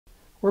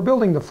We're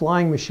building the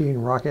flying machine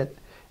rocket,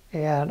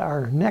 and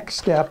our next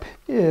step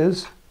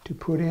is to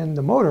put in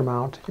the motor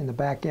mount in the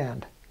back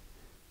end.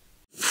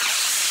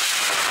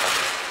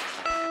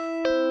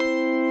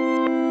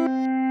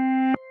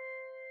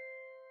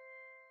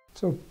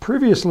 So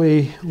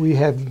previously we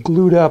have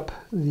glued up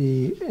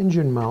the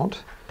engine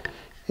mount,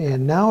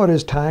 and now it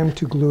is time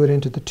to glue it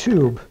into the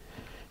tube.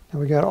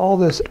 Now we got all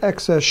this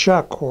excess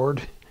shock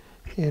cord,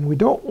 and we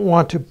don't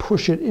want to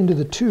push it into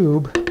the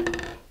tube,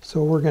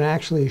 so we're going to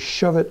actually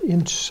shove it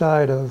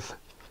inside of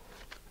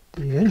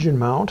the engine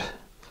mount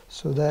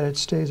so that it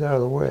stays out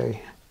of the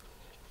way.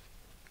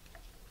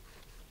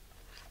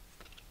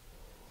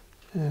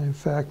 And in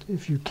fact,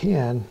 if you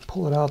can,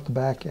 pull it out the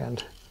back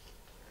end.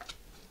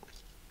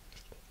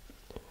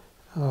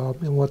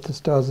 And what this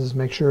does is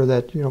make sure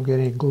that you don't get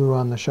any glue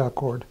on the shock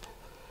cord.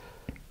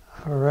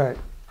 All right,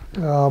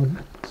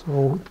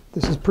 so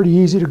this is pretty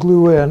easy to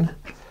glue in.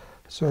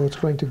 So it's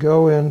going to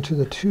go into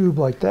the tube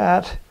like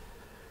that,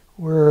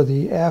 where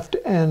the aft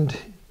end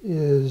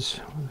is,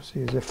 let's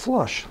see, is it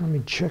flush? Let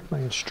me check my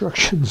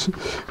instructions.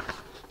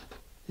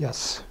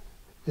 Yes,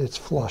 it's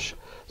flush.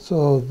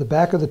 So the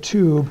back of the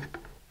tube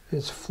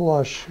is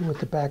flush with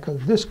the back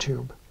of this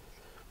tube.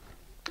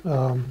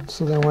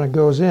 So then when it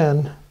goes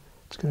in,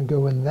 it's going to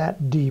go in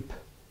that deep,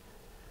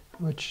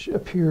 which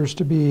appears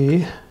to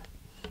be,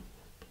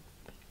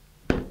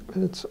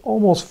 it's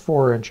almost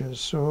 4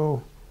 inches,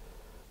 so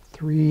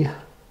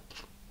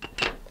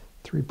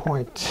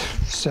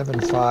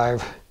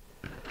 3.75.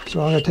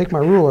 So I'm going to take my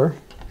ruler,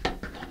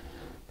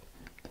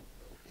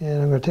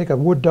 and I'm going to take a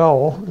wood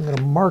dowel. I'm going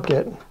to mark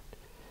it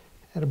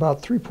at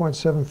about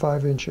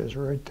 3.75 inches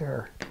right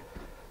there.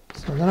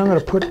 So then I'm going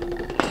to put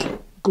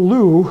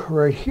glue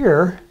right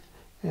here,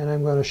 and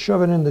I'm going to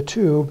shove it in the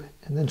tube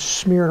and then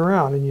smear it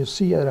around. And you'll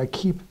see that I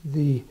keep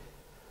the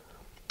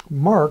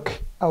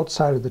mark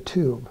outside of the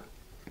tube.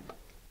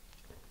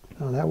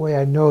 Now that way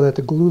I know that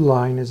the glue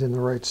line is in the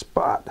right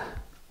spot.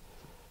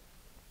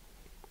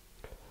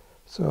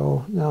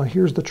 So now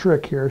here's the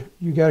trick here.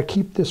 You got to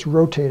keep this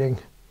rotating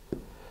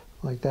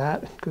like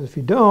that, because if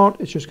you don't,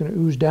 it's just going to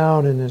ooze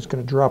down and it's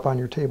going to drop on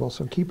your table.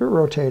 So keep it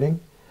rotating,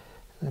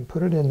 and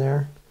put it in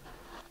there,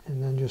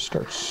 and then just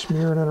start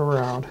smearing it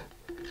around.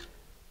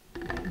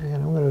 And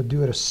I'm going to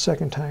do it a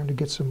second time to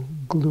get some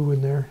glue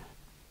in there.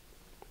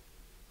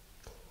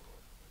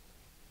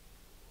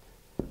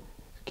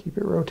 Keep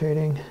it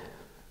rotating.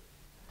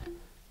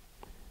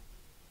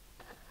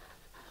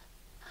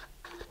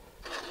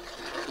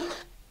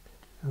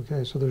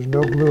 Okay, so there's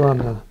no glue on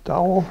the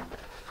dowel,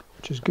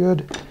 which is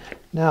good.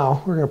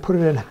 Now we're going to put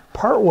it in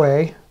part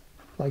way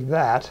like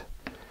that,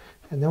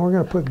 and then we're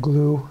going to put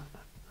glue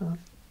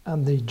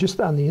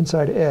just on the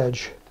inside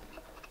edge.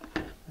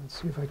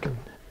 Let's see if I can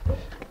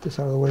get this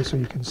out of the way so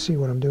you can see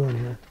what I'm doing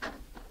here.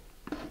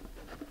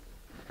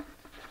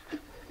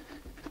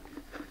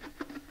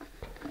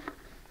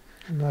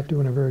 I'm not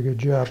doing a very good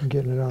job of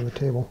getting it on the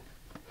table.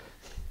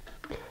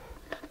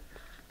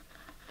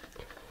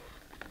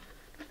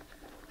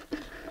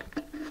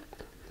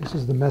 This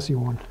is the messy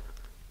one.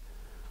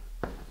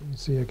 You can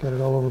see I got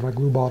it all over my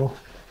glue bottle.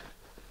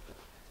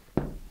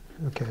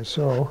 Okay,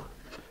 so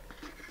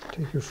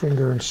take your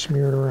finger and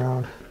smear it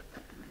around.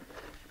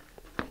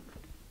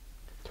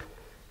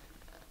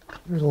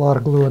 There's a lot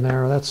of glue in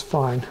there, that's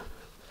fine.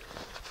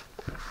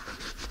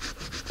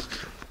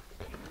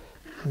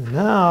 And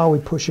now we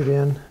push it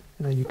in,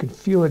 and you can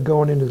feel it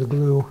going into the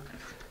glue.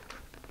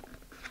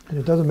 And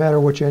it doesn't matter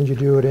which end you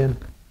do it in.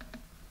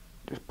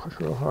 Just push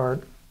real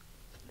hard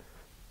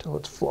until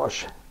it's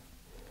flush.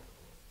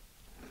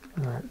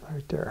 All right,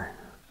 right there.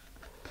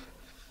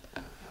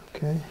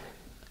 Okay.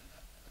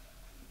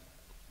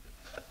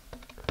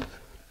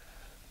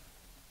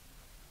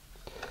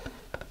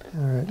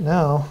 All right,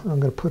 now I'm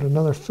going to put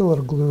another fillet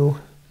of glue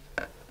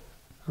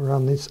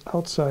around this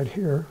outside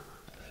here.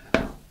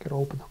 Got to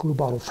open the glue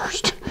bottle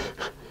first.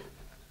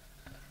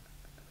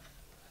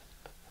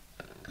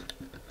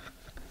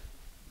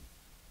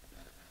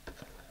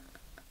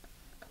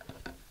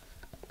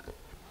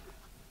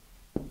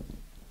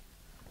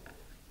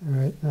 All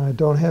right, now I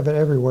don't have it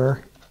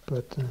everywhere,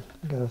 but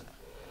I got to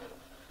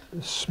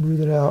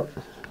smooth it out.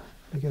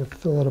 I got a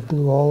fillet of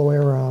glue all the way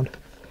around.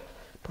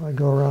 Probably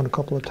go around a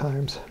couple of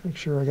times. Make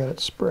sure I got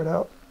it spread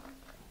out.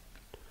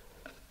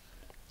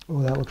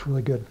 Oh, that looks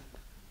really good.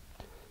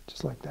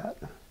 Just like that.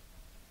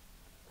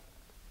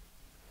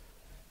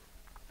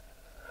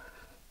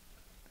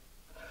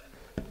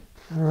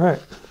 All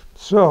right,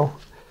 so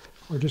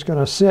we're just going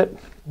to sit,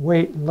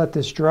 wait, and let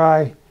this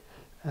dry.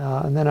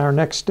 And then our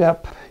next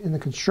step in the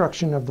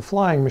construction of the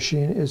flying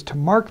machine is to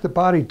mark the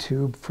body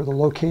tube for the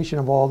location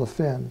of all the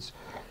fins.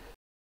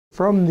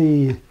 From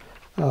the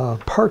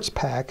parts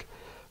pack,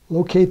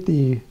 locate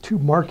the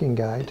tube marking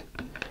guide,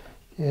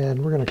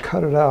 and we're going to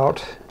cut it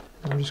out.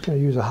 I'm just going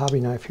to use a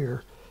hobby knife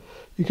here.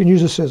 You can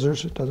use a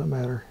scissors, it doesn't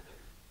matter.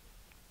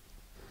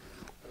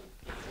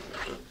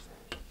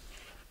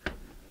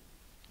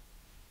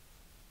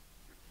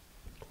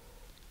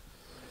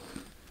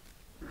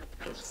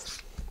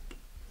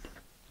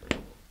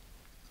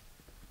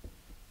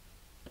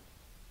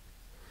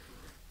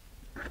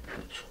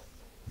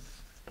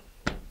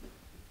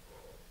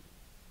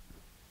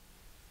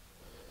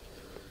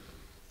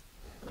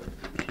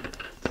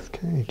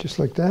 just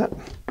like that.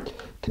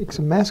 Take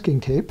some masking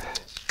tape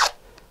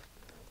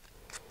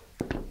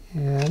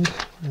and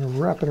I'm going to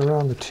wrap it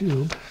around the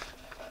tube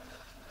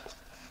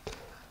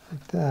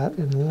like that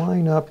and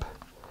line up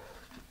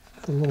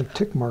the little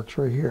tick marks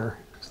right here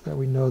so that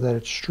we know that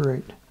it's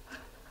straight.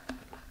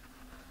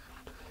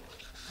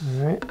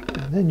 All right,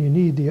 and then you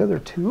need the other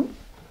tube,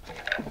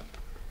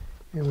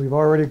 and we've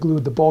already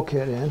glued the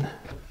bulkhead in,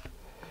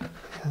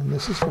 and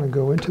this is going to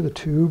go into the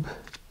tube,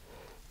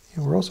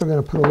 and we're also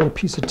going to put a little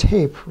piece of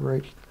tape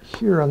right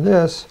here on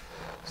this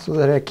so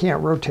that it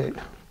can't rotate.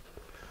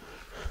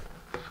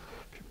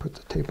 If you put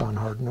the tape on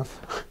hard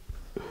enough.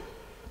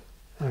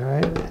 All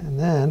right, and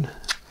then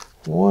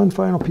one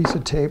final piece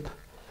of tape.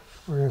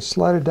 We're going to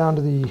slide it down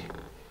to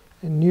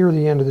near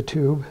the end of the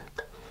tube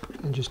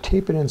and just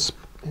tape it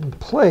in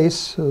place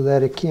so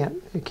that it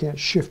can't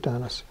shift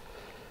on us.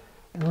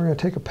 And we're going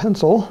to take a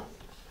pencil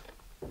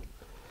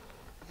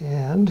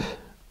and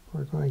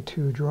we're going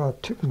to draw a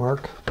tick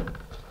mark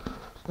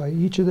by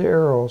each of the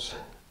arrows.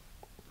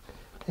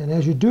 And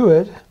as you do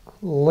it,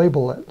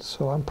 label it.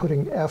 So I'm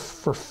putting F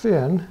for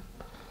fin.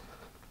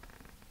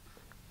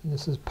 And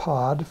this is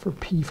pod, for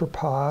P for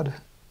pod.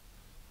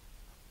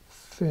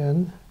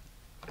 Fin.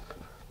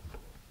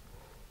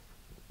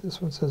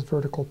 This one says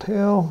vertical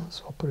tail,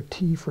 so I'll put a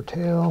T for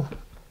tail.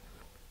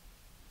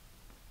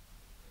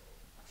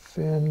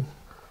 Fin.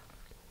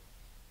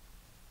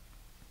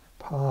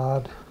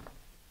 Pod.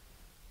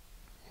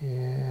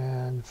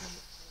 And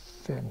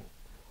fin.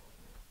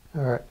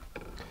 All right.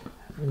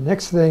 The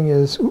next thing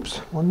is, oops,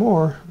 one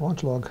more,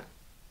 launch lug.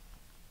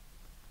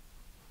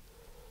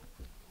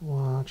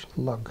 Launch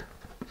lug.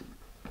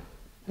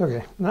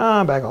 Okay, now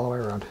I'm back all the way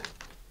around.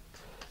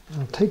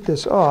 I'll take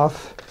this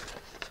off,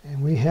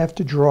 and we have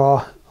to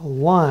draw a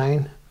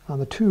line on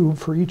the tube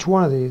for each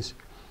one of these.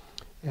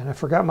 And I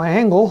forgot my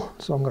angle,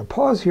 so I'm going to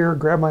pause here,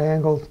 grab my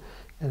angle,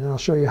 and then I'll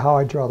show you how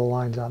I draw the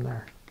lines on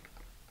there.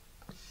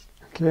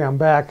 Okay, I'm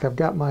back. I've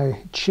got my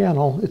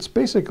channel. It's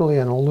basically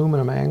an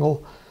aluminum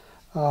angle.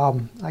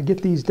 I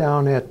get these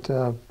down at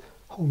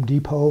Home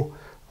Depot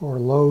or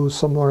Lowe's,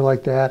 somewhere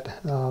like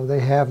that. They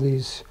have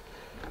these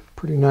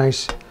pretty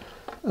nice.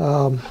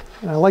 And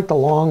I like the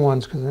long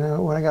ones because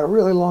when I got a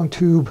really long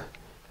tube,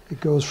 it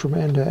goes from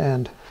end to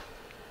end.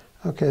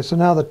 Okay, so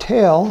now the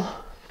tail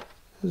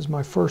is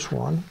my first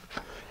one.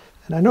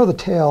 And I know the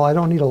tail, I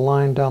don't need a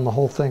line down the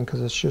whole thing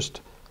because it's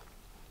just,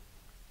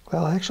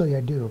 well, actually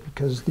I do,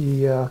 because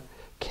the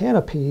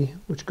canopy,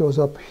 which goes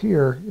up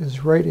here,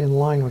 is right in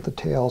line with the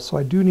tail. So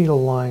I do need a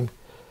line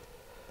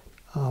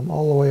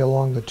all the way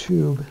along the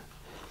tube,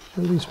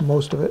 at least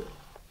most of it.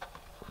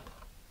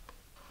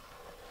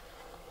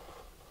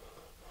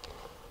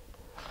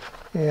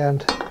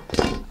 And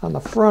on the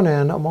front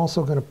end, I'm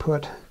also going to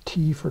put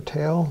T for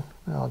tail.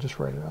 I'll just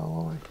write it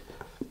all the way.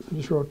 I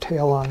just wrote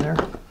tail on there.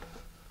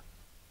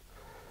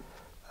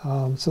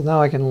 So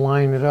now I can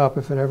line it up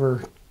if it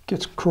ever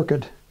gets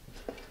crooked.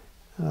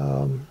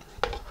 And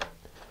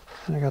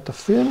I got the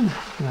fin,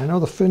 and I know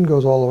the fin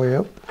goes all the way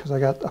up because I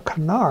got a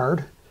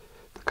canard.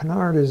 The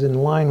canard is in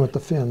line with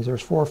the fins.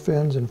 There's 4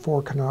 fins and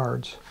 4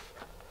 canards.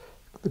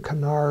 The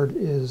canard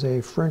is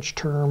a French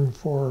term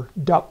for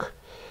duck,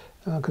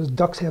 because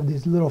ducks have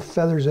these little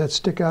feathers that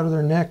stick out of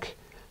their neck.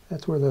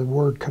 That's where the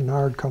word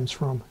canard comes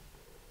from.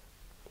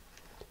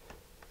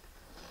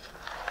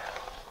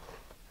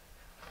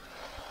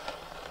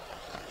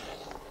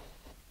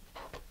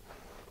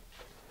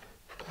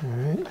 All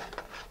right.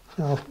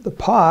 Now the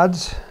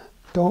pods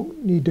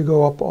don't need to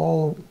go up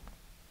all,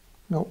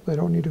 nope, they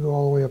don't need to go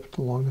all the way up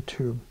along the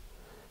tube.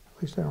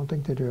 At least I don't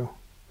think they do.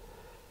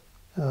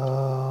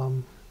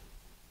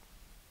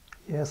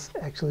 Yes,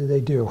 actually they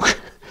do.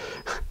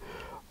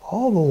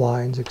 All the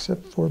lines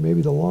except for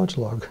maybe the launch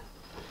lug.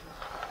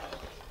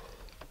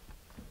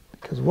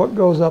 Because what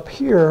goes up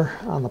here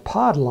on the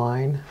pod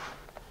line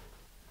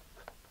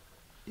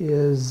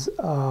is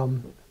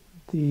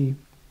the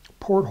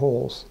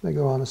portholes. They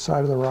go on the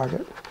side of the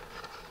rocket.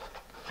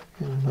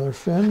 And another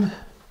fin.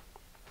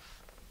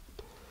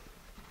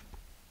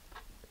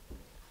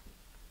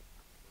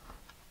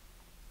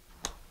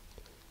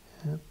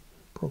 Yep,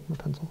 broke my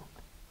pencil.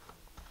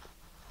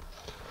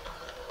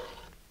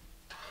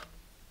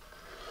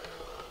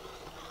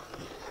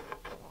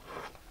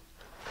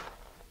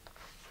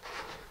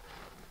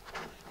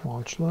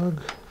 Launch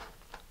lug.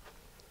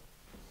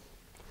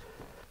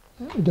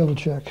 Let me double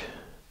check.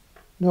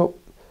 Nope,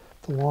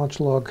 the launch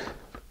lug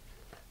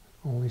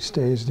only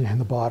stays near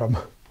the bottom.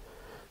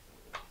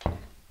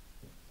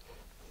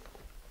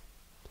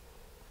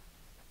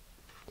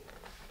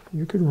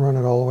 You can run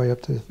it all the way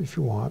up to if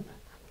you want.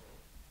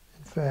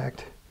 In fact,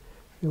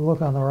 if you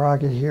look on the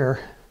rocket here,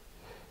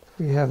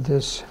 we have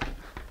this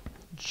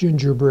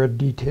gingerbread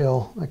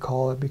detail, I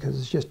call it, because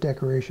it's just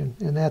decoration,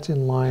 and that's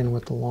in line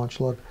with the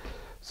launch lug.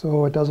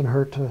 So it doesn't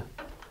hurt to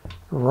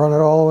run it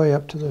all the way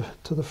up to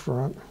the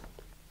front.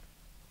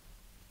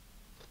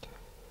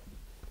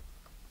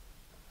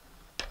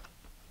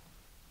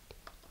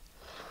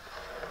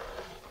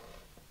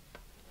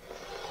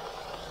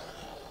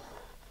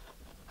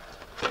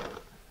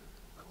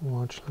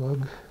 Launch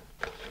lug.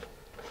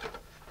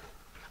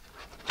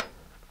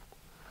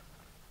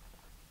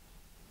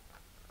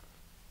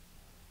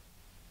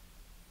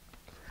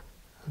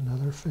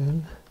 Another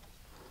fin.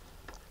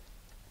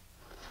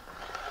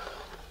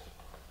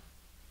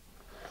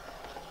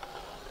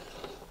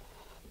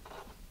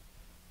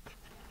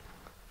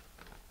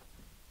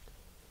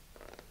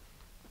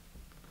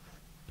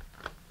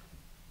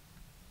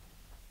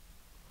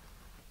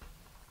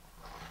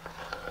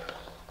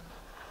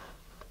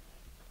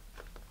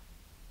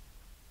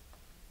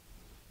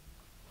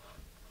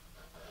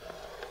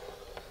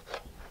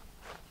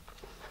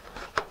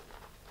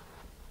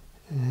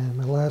 And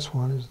my last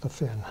one is the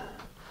fin.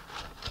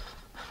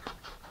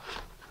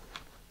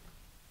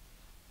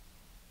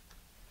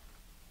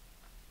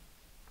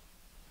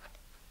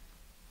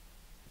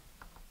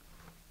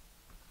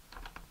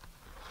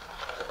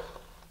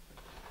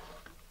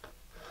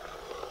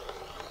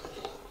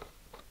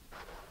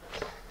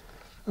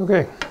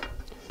 Okay,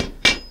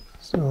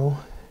 so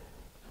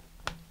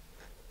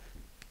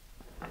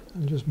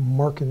I'm just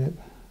marking it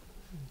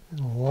in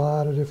a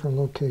lot of different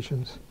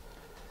locations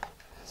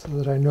so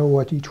that I know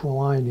what each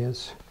line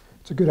is.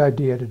 It's a good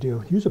idea to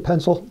do. Use a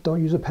pencil,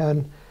 don't use a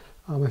pen.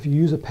 If you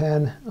use a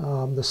pen,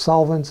 the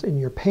solvents in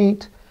your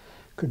paint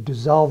could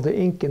dissolve the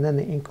ink and then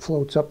the ink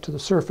floats up to the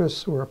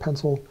surface, or a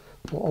pencil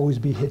will always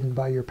be hidden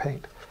by your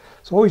paint.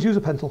 So always use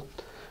a pencil.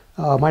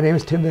 My name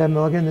is Tim Van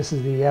Milligan. This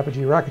is the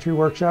Apogee Rocketry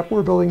Workshop.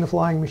 We're building the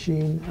flying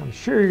machine. I'm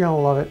sure you're going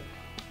to love it.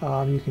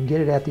 You can get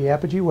it at the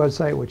Apogee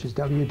website, which is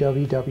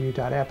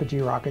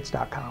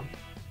www.apogeerockets.com.